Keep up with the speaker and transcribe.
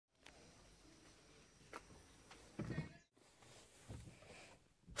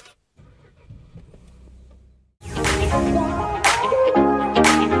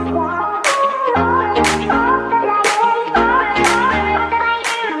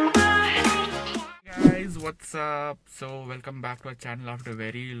what's up? So welcome back to our channel after a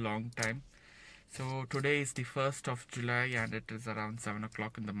very long time. So today is the 1st of July and it is around 7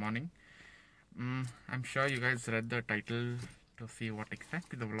 o'clock in the morning. I'm sure you guys read the title to see what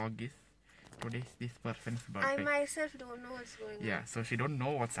exactly the vlog is. Today is this person's birthday. I myself don't know what's going on. Yeah, so she don't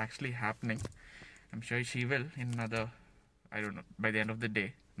know what's actually happening. I'm sure she will in another, I don't know, by the end of the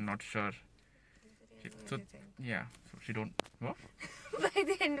day. I'm not sure. So she don't, what? By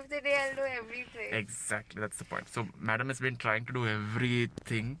the end of the day, I'll do everything. Exactly, that's the point. So madam has been trying to do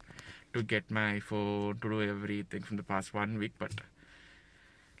everything to get my phone, to do everything from the past 1 week, but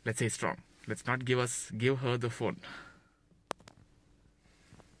let's say strong. Let's not give her the phone.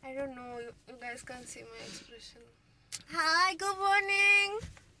 I don't know, you guys can't see my expression. Hi, good morning.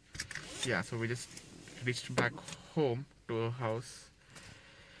 Yeah, so we just reached back home to our house.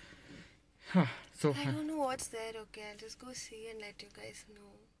 So I don't know what's there, okay? I'll just go see and let you guys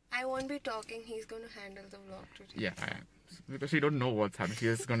know. I won't be talking, he's going to handle the vlog today. yeah, I am. Because she don't know what's happening. She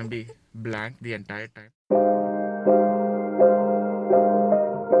is going to be blank the entire time.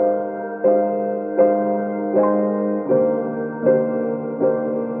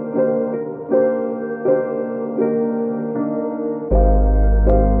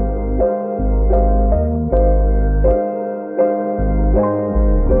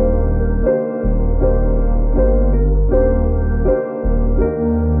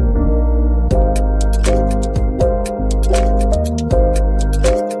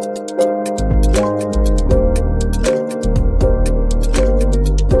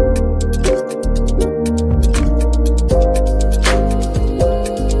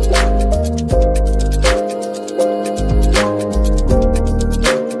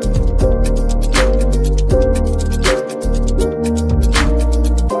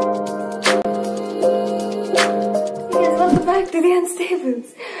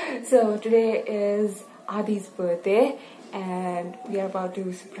 So today is Adi's birthday and we are about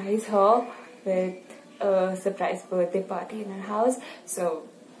to surprise her with a surprise birthday party in her house. So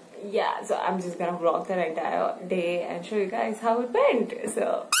yeah, so I'm just gonna vlog that entire day and show you guys how it went.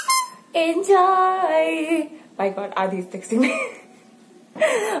 So enjoy! My god, Adi is texting me.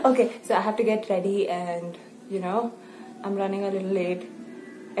 Okay, so I have to get ready and you know, I'm running a little late.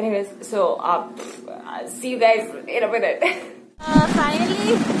 Anyways, so I'll see you guys in a minute.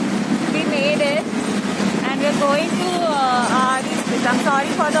 Finally, we made it and we're going to Aubree place. I'm sorry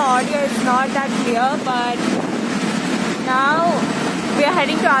for the audio, it's not that clear, but now we are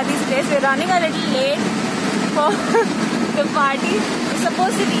heading to Aubree place. We're running a little late for the party. We're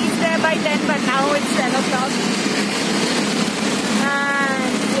supposed to reach there by 10, but now it's 10 o'clock.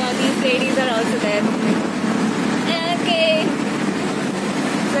 And yeah, these ladies are also there. Okay.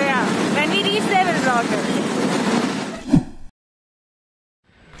 So yeah, when we reach there, we'll vlog it.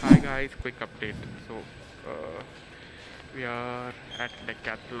 Hi guys, quick update. So we are at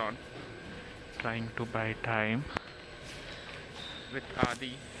Decathlon trying to buy time with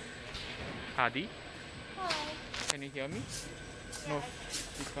Adi. Adi? Hi. Can you hear me? No,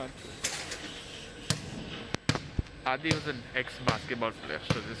 you can't. Adi was an ex-basketball player,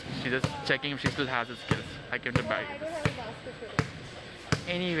 so she's just checking if she still has the skills. I came to buy I this. don't have a basket.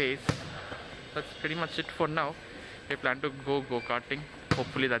 Anyways, that's pretty much it for now. We plan to go karting.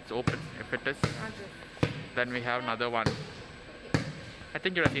 Hopefully that's open. If it is, then we have another one. I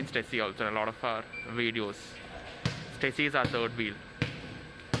think you have seen Stacy also in a lot of our videos. Stacy is our third wheel,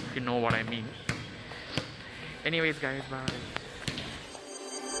 if you know what I mean. Anyways guys, bye.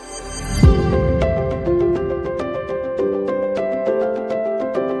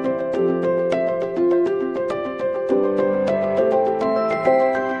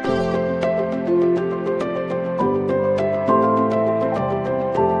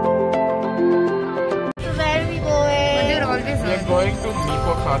 Going to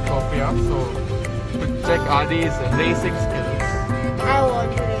Meco Kartopia, so to check Adi's racing skills. I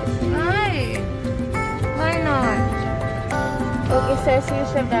want to race. Why? Why not? Okay, Ceci, you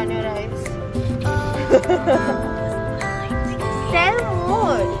should have done your eyes. Tell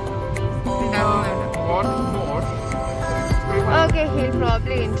more. What more? Okay, he'll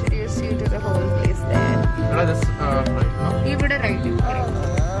probably introduce you to the whole place there. Should I just right now? You would have right it, correct.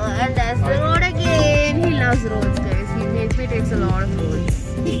 And that's the road again. He loves roads, guys. He takes a lot of roads.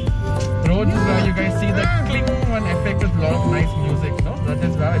 Roads is where you guys see the cling one effect with a lot of nice music, no? That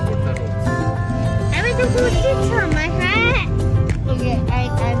is where I put the roads. I want to put it on my hat. Okay, I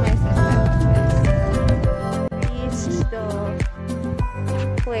myself have reached the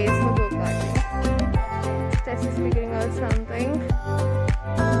place for go-karting. Tess is figuring out something.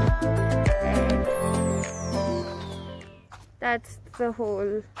 That's the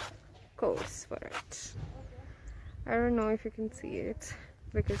whole course for it. I don't know if you can see it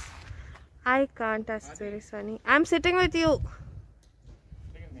because I can't. That's very sunny. I'm sitting with you.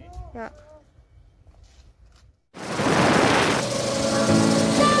 Yeah.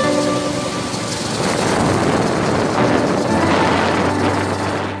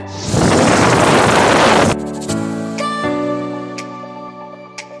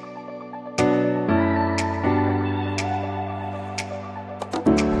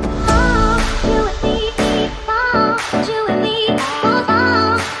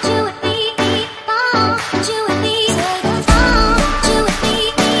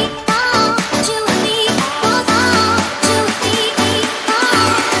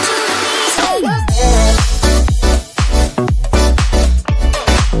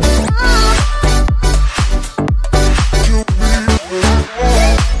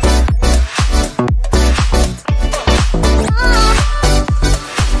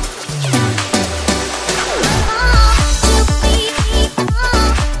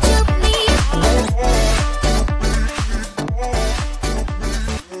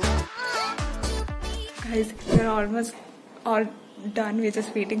 Guys, we're almost all done. We're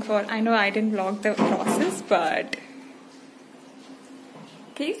just waiting for. I know I didn't vlog the process, but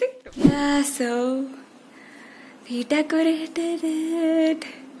yeah. So we decorated it.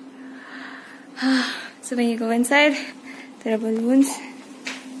 So when you go inside, there are balloons.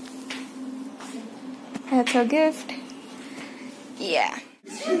 That's our gift. Yeah.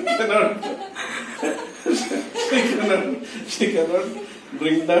 She cannot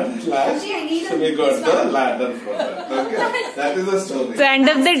bring the flash, so we got the ladder for that. Okay, that is the story. So end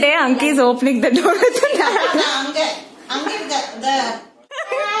of the day, Anki is opening the door with the ladder.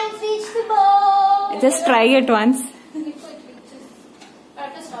 Just try it once.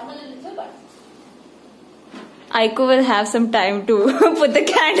 Aiko will have some time to put the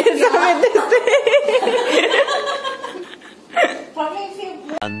candles on with this thing.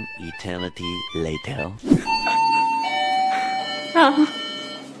 An eternity later.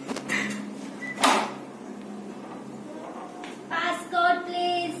 Passcode,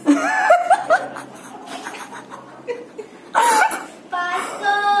 please.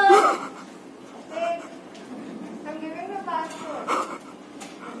 Passcode. Wait, I'm giving the passcode.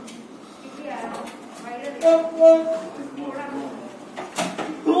 Happy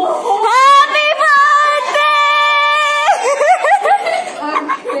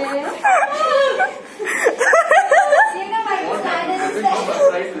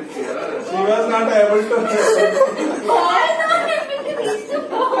She was not able to.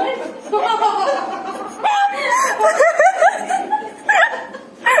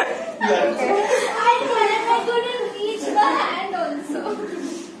 I couldn't reach the hand also.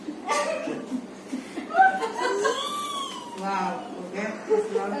 Wow, okay.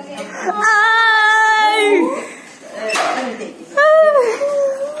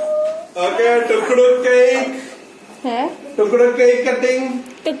 Okay, tukdu cake. Tukdu cake cutting.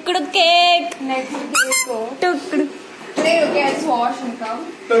 Tukdu cake. Next cake go. Tukdu. Wait, okay, I'll just wash and come.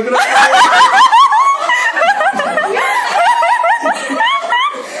 Tukdu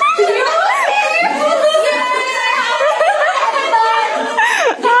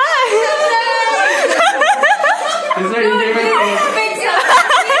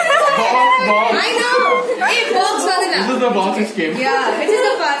I know. Hey, box on the This is the box's game. Yeah, which is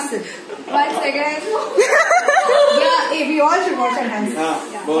the parcel? 1 second. Yeah, hey, we all should wash our hands.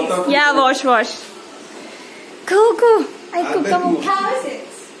 both of Yeah, wash. Go. Aiko, And come on. then How is it?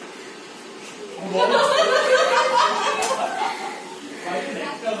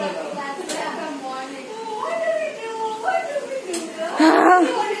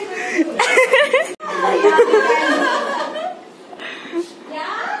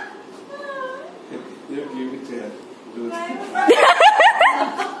 you give it here. Do it.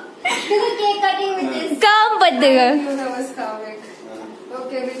 Do the cake cutting with this. Come, Bday. That was coming.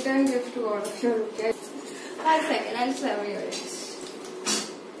 Okay, return gift to all of you. Okay. 1 second, I'll serve your rings.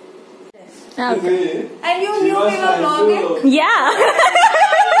 Okay. And you knew we were vlogging? Yeah.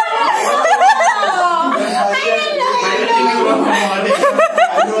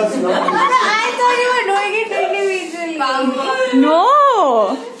 I thought you were doing it individually. No.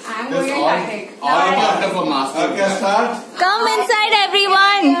 I'm going to cutting. All part of a master. Okay, start. Come inside,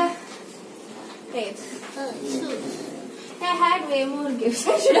 everyone. Wait. I had way more gifts.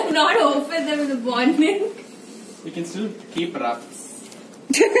 I should have not opened them in the bonding. We can still keep wraps.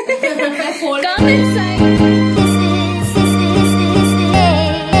 Come inside.